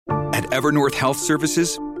At Evernorth Health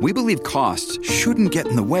Services, we believe costs shouldn't get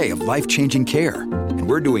in the way of life-changing care, and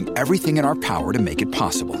we're doing everything in our power to make it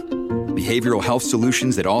possible. Behavioral health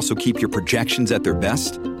solutions that also keep your projections at their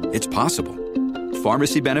best? It's possible.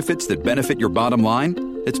 Pharmacy benefits that benefit your bottom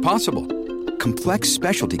line? It's possible. Complex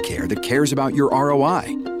specialty care that cares about your ROI?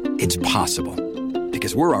 It's possible.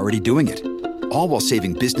 Because we're already doing it. All while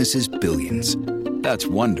saving businesses billions. That's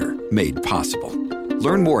Wonder made possible.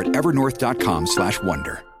 Learn more at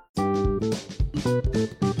evernorth.com/wonder.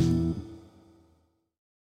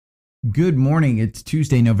 Good morning. It's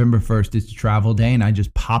Tuesday, November 1st. It's travel day, and I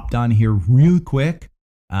just popped on here real quick.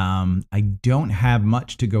 I don't have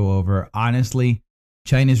much to go over. Honestly,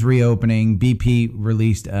 China's reopening. BP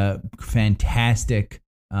released fantastic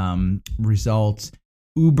results.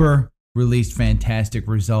 Uber released fantastic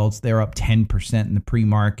results. They're up 10% in the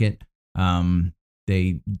pre-market. I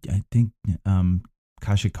think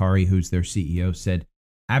Kashikari, who's their CEO, said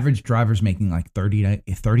average driver's making like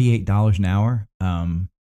 $38 an hour.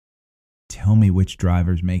 Tell me which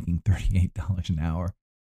driver's making $38 an hour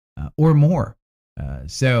or more.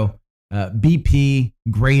 So BP,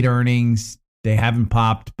 great earnings. They haven't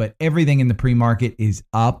popped, but everything in the pre-market is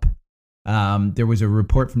up. There was a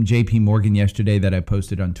report from JP Morgan yesterday that I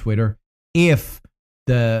posted on Twitter. If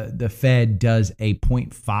the Fed does a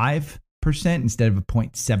 0.5% instead of a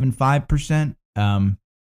 0.75%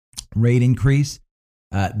 rate increase,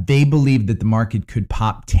 they believe that the market could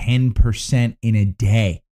pop 10% in a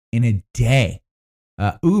day.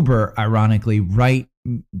 Uber, ironically, right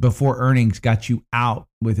before earnings got you out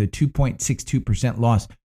with a 2.62% loss,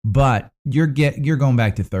 but you're going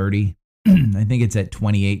back to 30. I think it's at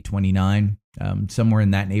 28, 29, somewhere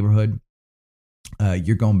in that neighborhood.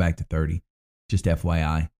 You're going back to 30. Just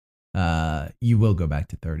FYI, you will go back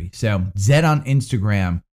to 30. So Zed on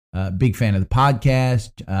Instagram, big fan of the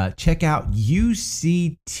podcast. Check out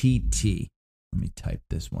UCTT. Let me type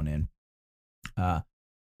this one in.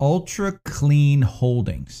 Ultra Clean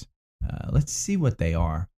Holdings. Let's see what they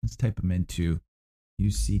are. Let's type them into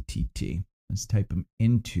UCTT. Let's type them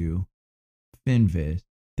into FinViz.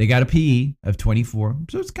 They got a PE of 24,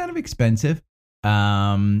 so it's kind of expensive.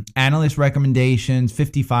 Analyst recommendations,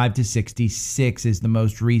 55 to 66 is the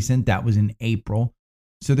most recent. That was in April.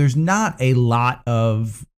 So there's not a lot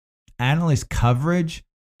of analyst coverage.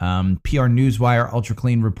 PR Newswire, Ultra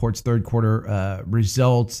Clean reports third quarter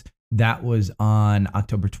results. That was on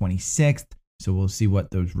October 26th. So we'll see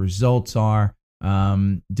what those results are.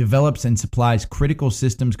 Develops and supplies critical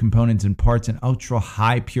systems, components, and parts and ultra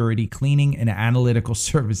high purity cleaning and analytical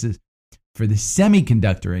services for the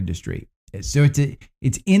semiconductor industry. So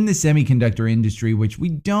it's in the semiconductor industry, which we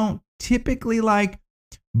don't typically like.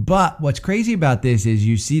 But what's crazy about this is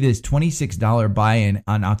you see this $26 buy-in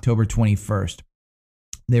on October 21st.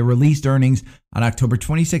 They released earnings on October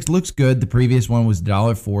 26th. Looks good. The previous one was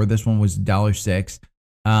 $1.04. This one was $1.06.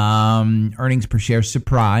 Earnings per share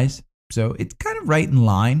surprise. So it's kind of right in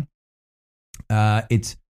line.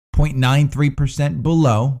 It's 0.93%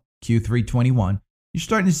 below Q3 21. You're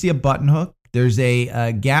starting to see a button hook. There's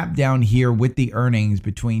a gap down here with the earnings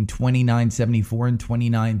between 29.74 and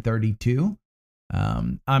 29.32.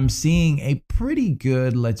 I'm seeing a pretty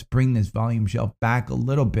good, let's bring this volume shelf back a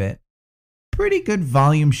little bit. Pretty good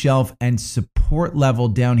volume shelf and support level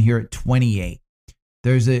down here at 28.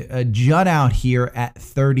 There's a jut out here at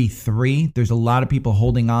 33. There's a lot of people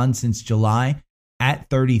holding on since July at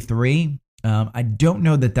 33. I don't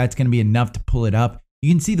know that that's going to be enough to pull it up.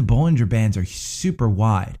 You can see the Bollinger Bands are super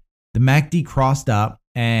wide. The MACD crossed up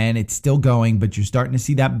and it's still going, but you're starting to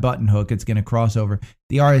see that button hook. It's going to cross over.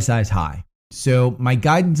 The RSI is high. So my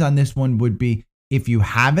guidance on this one would be if you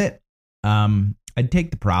have it, I'd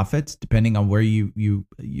take the profits depending on where you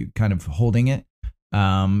kind of holding it.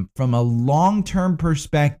 From a long-term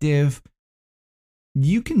perspective,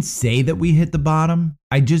 you can say that we hit the bottom.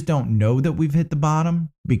 I just don't know that we've hit the bottom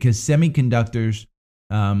because semiconductors,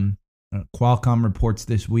 Qualcomm reports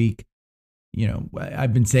this week,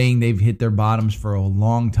 I've been saying they've hit their bottoms for a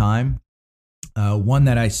long time. One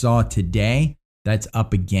that I saw today that's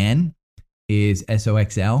up again is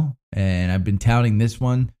SOXL, and I've been touting this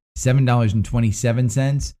one,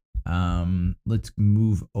 $7.27. Let's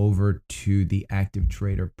move over to the Active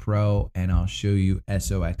Trader Pro and I'll show you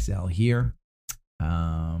SOXL here.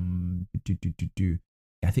 I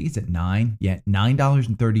think it's at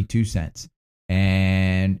 $9.32.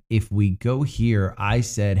 And if we go here, I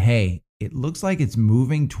said, hey, it looks like it's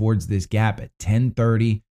moving towards this gap at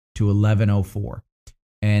 1030 to 1104.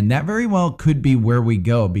 And that very well could be where we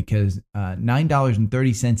go because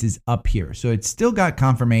 $9.30 is up here. So it's still got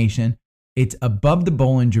confirmation. It's above the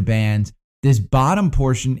Bollinger Bands. This bottom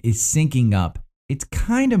portion is syncing up. It's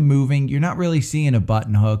kind of moving. You're not really seeing a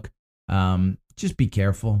button hook. Just be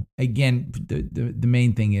careful. Again, the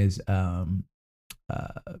main thing is all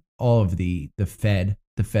of the Fed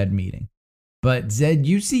meeting. But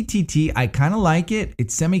ZUCTT, I kind of like it.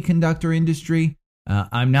 It's semiconductor industry.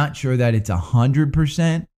 I'm not sure that it's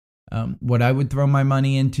 100% what I would throw my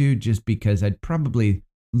money into, just because I'd probably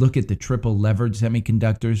look at the triple levered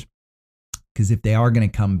semiconductors, because if they are going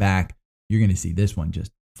to come back, you're going to see this one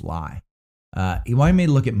just fly. You wanted me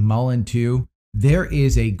to look at Mullen too. There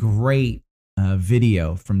is a great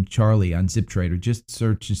video from Charlie on ZipTrader. Just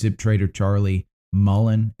search ZipTrader Charlie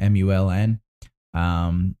Mullen, MULN.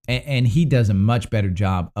 And he does a much better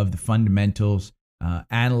job of the fundamentals,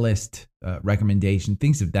 analyst recommendation,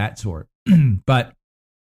 things of that sort. But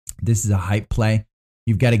this is a hype play.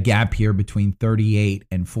 You've got a gap here between 38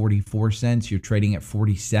 and 44 cents. You're trading at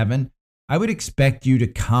 47. I would expect you to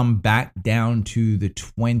come back down to the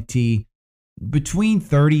 20, between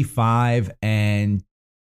 35 and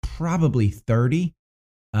probably 30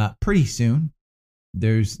 pretty soon.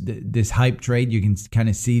 There's this hype trade. You can kind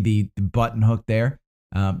of see the button hook there.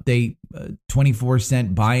 They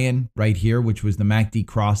 24-cent buy-in right here, which was the MACD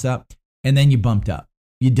cross-up. And then you bumped up.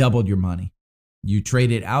 You doubled your money. You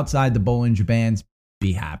traded outside the Bollinger Bands.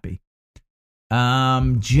 Be happy.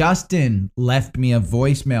 Justin left me a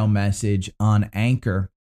voicemail message on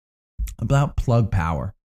Anchor about Plug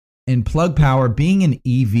Power. And Plug Power, being an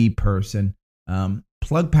EV person,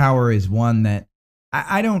 Plug Power is one that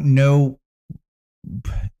I don't know.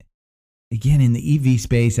 Again, in the EV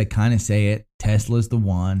space, I kind of say it. Tesla's the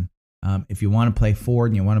one. If you want to play Ford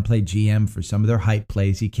and you want to play GM for some of their hype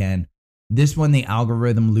plays, you can. This one, the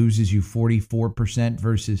algorithm loses you 44%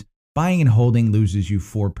 versus buying and holding loses you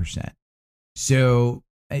 4%. So,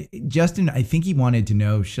 Justin, I think he wanted to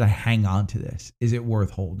know, should I hang on to this? Is it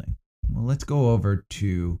worth holding? Well, let's go over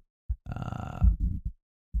to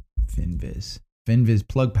Finviz. Finviz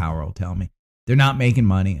Plug Power will tell me. They're not making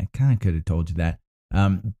money. I kind of could have told you that.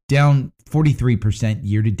 Down 43%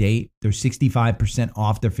 year to date. They're 65%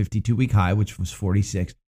 off their 52-week high, which was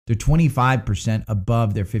 46. They're 25%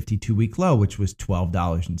 above their 52-week low, which was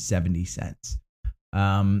 $12.70.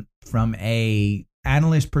 From a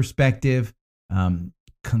analyst perspective,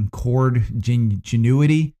 Concord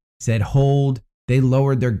Genuity said hold. They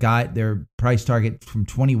lowered their price target from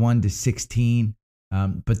 21 to 16,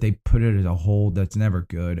 but they put it as a hold. That's never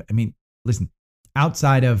good. I mean, listen,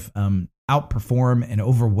 outside of outperform and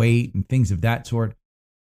overweight and things of that sort,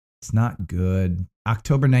 it's not good.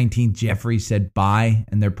 October 19th, Jeffrey said buy,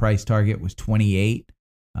 and their price target was 28.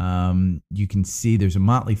 You can see there's a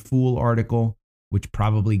Motley Fool article, which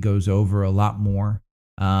probably goes over a lot more.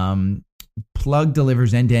 Plug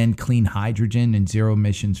delivers end-to-end clean hydrogen and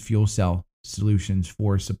zero-emissions fuel cell solutions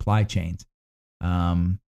for supply chains.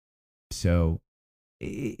 So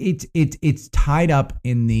it's tied up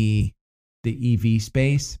in the EV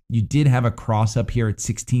space. You did have a cross up here at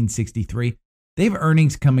 1663. They have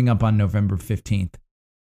earnings coming up on November 15th.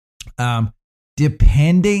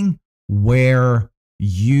 Depending where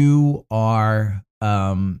you are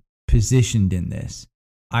positioned in this,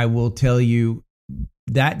 I will tell you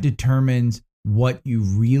that determines what you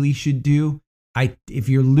really should do. If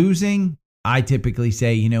you're losing, I typically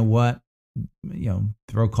say, you know what,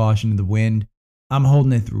 throw caution to the wind. I'm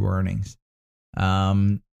holding it through earnings.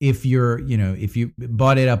 If you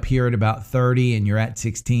bought it up here at about 30 and you're at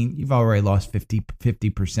 16, you've already lost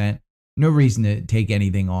 50%. No reason to take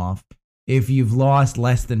anything off. If you've lost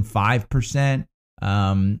less than 5%,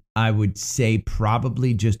 I would say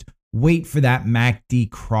probably just wait for that MACD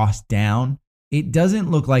cross down. It doesn't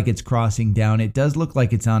look like it's crossing down. It does look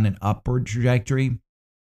like it's on an upward trajectory.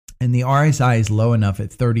 And the RSI is low enough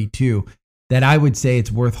at 32 that I would say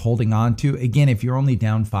it's worth holding on to. Again, if you're only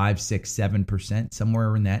down 5, 6, 7%,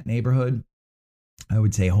 somewhere in that neighborhood, I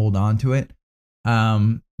would say hold on to it.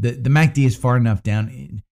 The MACD is far enough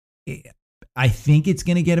down. I think it's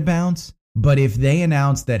going to get a bounce. But if they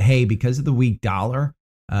announce that, hey, because of the weak dollar,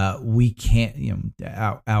 we can't,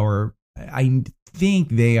 I think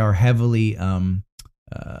they are heavily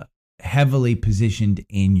positioned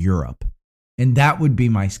in Europe. And that would be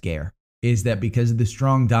my scare, is that because of the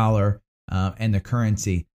strong dollar and the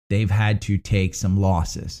currency, they've had to take some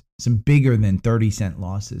losses, some bigger than 30-cent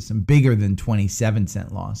losses, some bigger than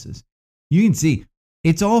 27-cent losses. You can see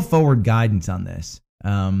it's all forward guidance on this.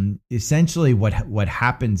 Essentially, what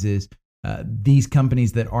happens is these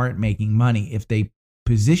companies that aren't making money, if they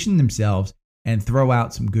position themselves and throw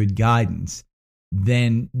out some good guidance,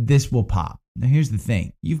 then this will pop. Now, here's the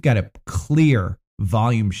thing. You've got a clear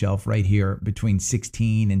volume shelf right here between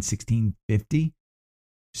 16 and 1650.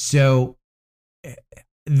 So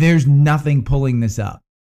there's nothing pulling this up.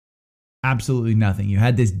 Absolutely nothing. You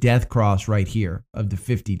had this death cross right here of the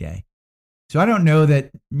 50-day. So I don't know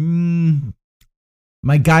that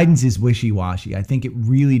my guidance is wishy-washy. I think it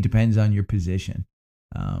really depends on your position.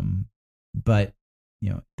 But,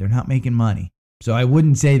 they're not making money. So I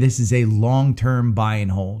wouldn't say this is a long-term buy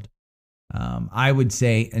and hold. I would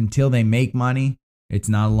say until they make money, it's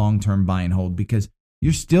not a long-term buy and hold because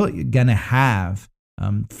you're still going to have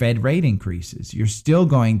Fed rate increases. You're still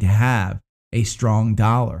going to have a strong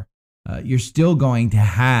dollar. You're still going to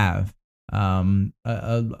have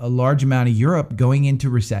a large amount of Europe going into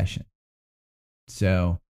recession.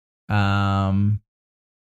 So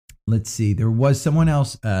let's see. There was someone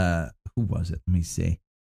else. Who was it? Let me see.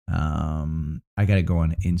 I got to go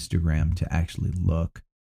on Instagram to actually look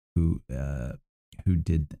who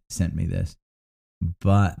sent me this.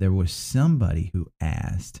 But there was somebody who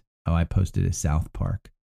asked. Oh, I posted a South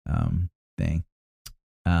Park thing.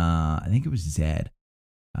 I think it was Zed.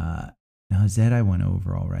 No, Zed I went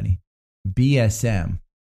over already. BSM.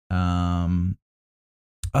 I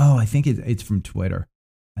think it's from Twitter.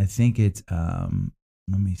 I think it's let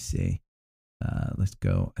me see. Let's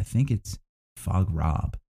go. I think it's Fog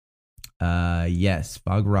Rob. Yes,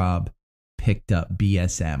 Fog Rob picked up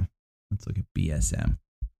BSM. Let's look at BSM.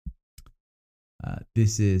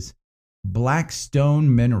 This is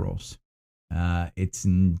Blackstone Minerals. It's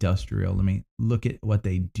industrial. Let me look at what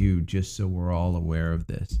they do just so we're all aware of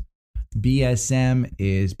this. BSM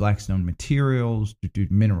is Blackstone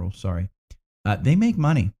Minerals, sorry. They make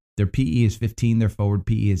money. Their PE is 15. Their forward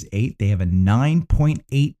PE is 8. They have a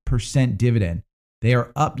 9.8% dividend. They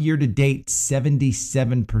are up year to date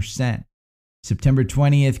 77%. September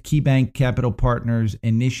 20th, KeyBank Capital Partners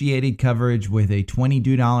initiated coverage with a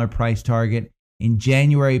 $22 price target. In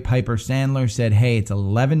January, Piper Sandler said, hey, it's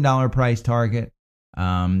 $11 price target.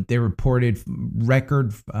 They reported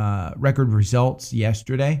record results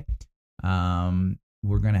yesterday. We're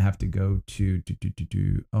going to have to go to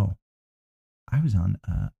I was on,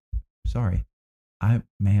 sorry. I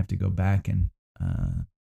may have to go back and, I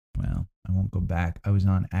won't go back. I was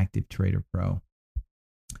on Active Trader Pro.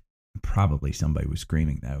 Probably somebody was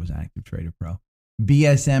screaming that it was Active Trader Pro.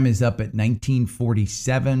 BSM is up at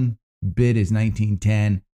 1947. Bid is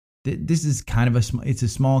 1910. This is kind of it's a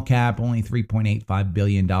small cap, only $3.85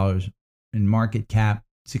 billion in market cap,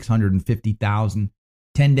 650,000.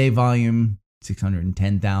 10-day volume,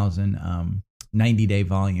 610,000. 90-day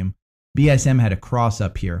volume. BSM had a cross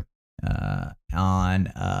up here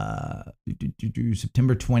on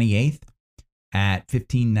September 28th at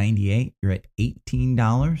 $15.98. You're at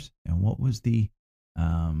 $18. And what was the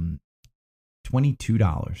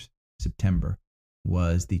 $22? September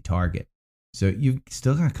was the target. So you've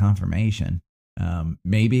still got confirmation.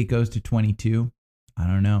 Maybe it goes to 22. I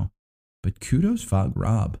don't know. But kudos Fog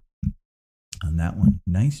Rob on that one.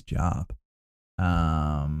 Nice job.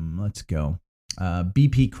 Let's go.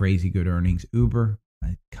 BP, crazy good earnings. Uber,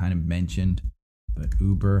 I kind of mentioned, but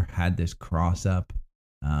Uber had this cross down,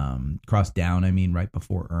 right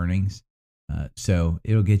before earnings. So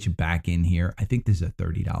it'll get you back in here. I think this is a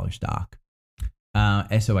 $30 stock.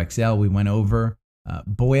 SOXL, we went over.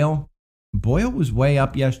 Boyle was way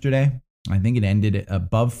up yesterday. I think it ended at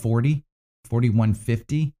above 40.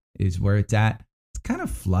 41.50 is where it's at. It's kind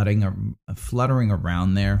of fluttering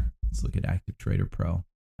around there. Let's look at Active Trader Pro.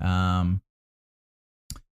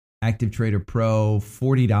 Active Trader Pro,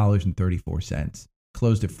 $40.34.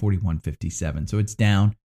 Closed at $41.57. So it's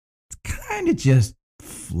down. It's kind of just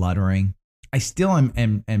fluttering. I still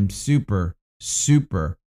am super,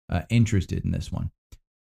 super interested in this one.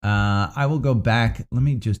 I will go back. Let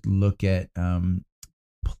me just look at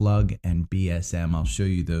Plug and BSM. I'll show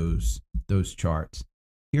you those charts.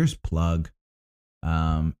 Here's Plug.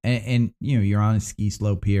 And you're on a ski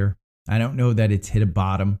slope here. I don't know that it's hit a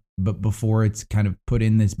bottom, but before it's kind of put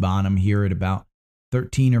in this bottom here at about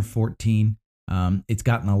 13 or 14. It's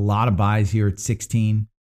gotten a lot of buys here at 16.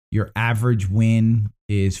 Your average win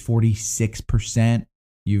is 46%.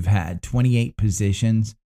 You've had 28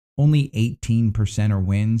 positions. Only 18% are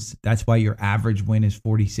wins. That's why your average win is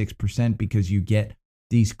 46%, because you get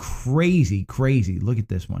these crazy, look at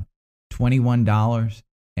this one, $21,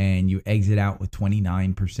 and you exit out with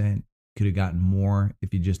 29%. Could have gotten more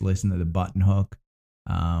if you just listen to the button hook.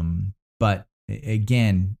 But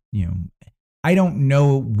again, I don't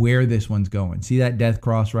know where this one's going. See that death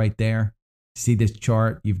cross right there? See this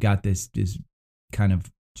chart? You've got this kind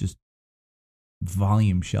of just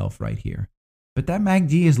volume shelf right here. But that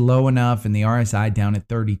MACD is low enough and the RSI down at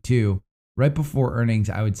 32. Right before earnings,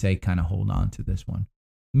 I would say kind of hold on to this one.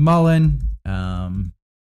 Mullen,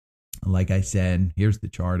 like I said, here's the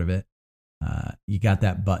chart of it. You got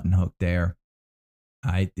that button hook there.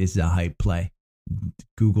 This is a hype play.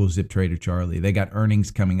 Google Zip Trader Charlie. They got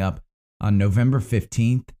earnings coming up on November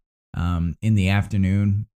 15th in the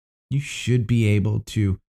afternoon. You should be able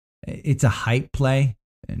to. It's a hype play,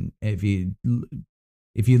 and if you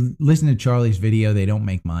listen to Charlie's video, they don't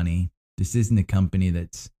make money. This isn't a company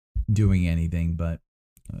that's doing anything, but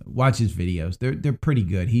watch his videos. They're pretty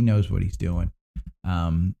good. He knows what he's doing.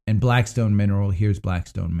 And Blackstone Mineral. Here's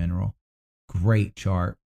Blackstone Mineral. Great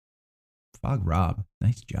chart. Fog Rob,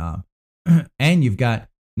 nice job. And you've got,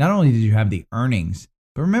 not only did you have the earnings,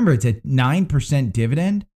 but remember it's a 9%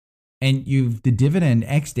 dividend, and the dividend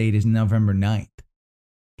X date is November 9th.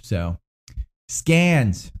 So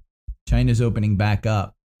scans, China's opening back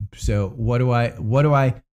up. So what do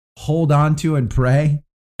I hold on to and pray?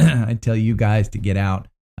 I tell you guys to get out.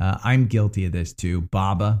 I'm guilty of this too.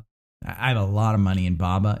 Baba, I have a lot of money in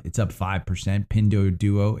Baba. It's up 5%.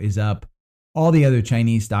 Pinduoduo is up. All the other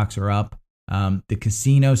Chinese stocks are up. The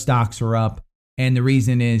casino stocks are up. And the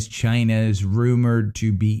reason is China is rumored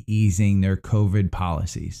to be easing their COVID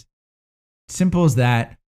policies. Simple as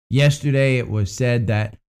that. Yesterday, it was said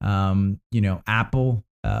that, Apple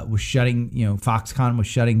was shutting, Foxconn was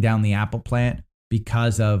shutting down the Apple plant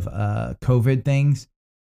because of COVID things.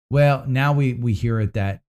 Well, now we hear it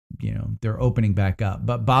that, they're opening back up.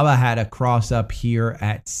 But Baba had a cross up here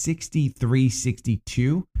at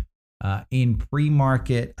 63.62. In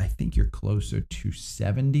pre-market, I think you're closer to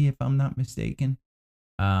 70, if I'm not mistaken.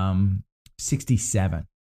 67.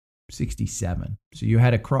 So you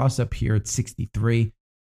had a cross up here at 63.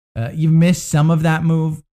 You've missed some of that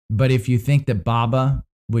move, but if you think that Baba,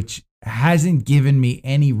 which hasn't given me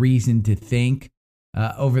any reason to think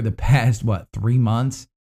over the past, 3 months,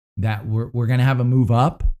 that we're going to have a move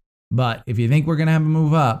up. But if you think we're going to have a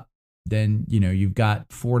move up, then, you've got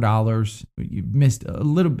 $4. You've missed a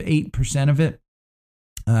little bit, 8% of it.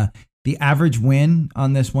 The average win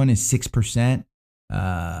on this one is 6%.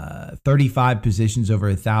 35 positions over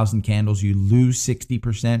 1,000 candles. You lose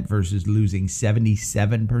 60% versus losing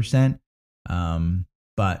 77%.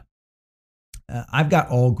 But I've got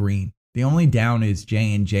all green. The only down is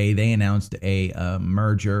J&J. They announced a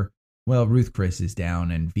merger. Well, Ruth Chris is down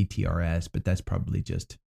and VTRS, but that's probably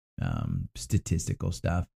just statistical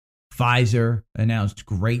stuff. Pfizer announced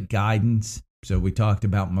great guidance. So we talked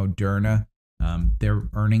about Moderna. Their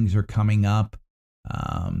earnings are coming up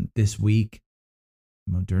this week.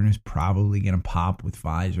 Moderna's probably going to pop with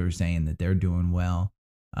Pfizer saying that they're doing well.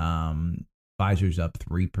 Pfizer's up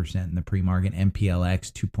 3% in the pre-market.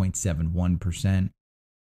 MPLX 2.71%.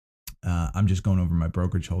 I'm just going over my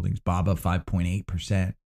brokerage holdings. BABA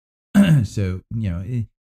 5.8%. So,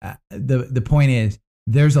 the point is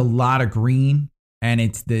there's a lot of green, and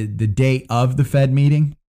it's the day of the Fed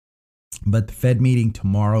meeting. But the Fed meeting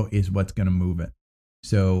tomorrow is what's going to move it.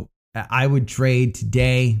 So I would trade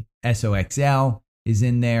today. SOXL is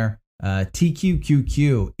in there.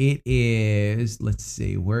 TQQQ, it is, let's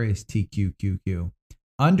see, where is TQQQ?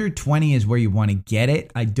 Under 20 is where you want to get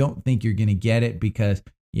it. I don't think you're going to get it because,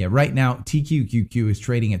 right now TQQQ is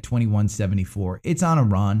trading at 21.74. It's on a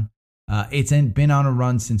run. It's been on a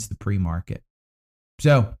run since the pre-market.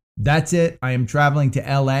 So that's it. I am traveling to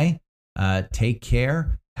LA. Take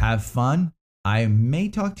care. Have fun. I may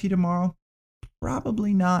talk to you tomorrow.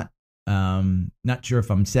 Probably not. Not sure if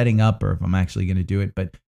I'm setting up or if I'm actually going to do it.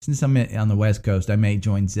 But since I'm on the West Coast, I may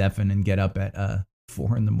join Zephan and get up at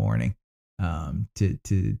 4 a.m.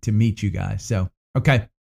 To meet you guys. So, okay.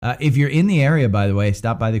 If you're in the area, by the way,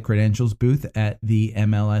 stop by the Credentials booth at the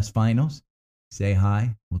MLS Finals. Say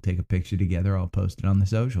hi. We'll take a picture together. I'll post it on the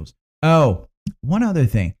socials. Oh, one other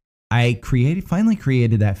thing. I finally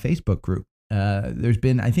created that Facebook group. There's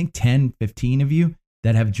been, I think, 10, 15 of you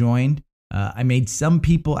that have joined. I made some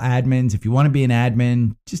people admins. If you want to be an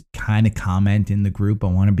admin, just kind of comment in the group. I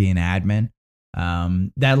want to be an admin.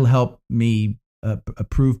 That'll help me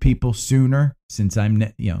approve people sooner since I'm,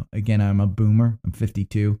 again, I'm a boomer. I'm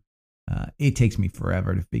 52. It takes me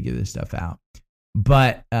forever to figure this stuff out.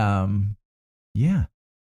 But yeah.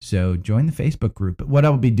 So join the Facebook group. But what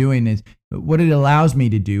I'll be doing is what it allows me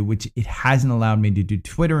to do, which it hasn't allowed me to do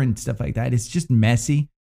Twitter and stuff like that. It's just messy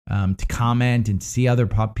to comment and see other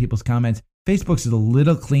people's comments. Facebook's a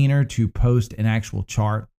little cleaner to post an actual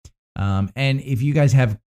chart. And if you guys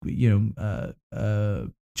have,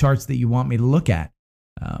 charts that you want me to look at,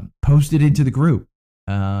 post it into the group.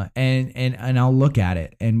 And I'll look at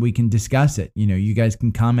it and we can discuss it. You guys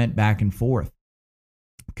can comment back and forth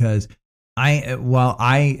because while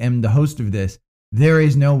I am the host of this, there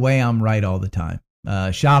is no way I'm right all the time.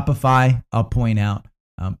 Shopify, I'll point out.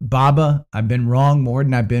 Baba, I've been wrong more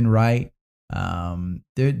than I've been right.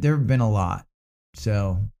 There have been a lot.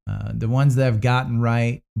 So the ones that I've gotten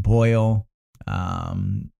right, Boyle,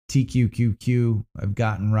 TQQQ, I've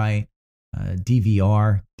gotten right. DRV,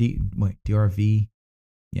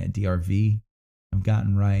 yeah, DRV, I've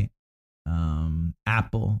gotten right.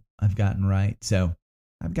 Apple, I've gotten right. So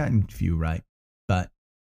I've gotten a few right, but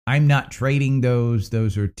I'm not trading those.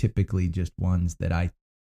 Those are typically just ones that I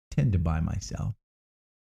tend to buy myself.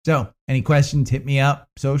 So any questions, hit me up,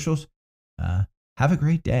 socials. Have a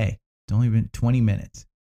great day. It's only been 20 minutes.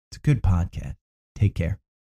 It's a good podcast. Take care.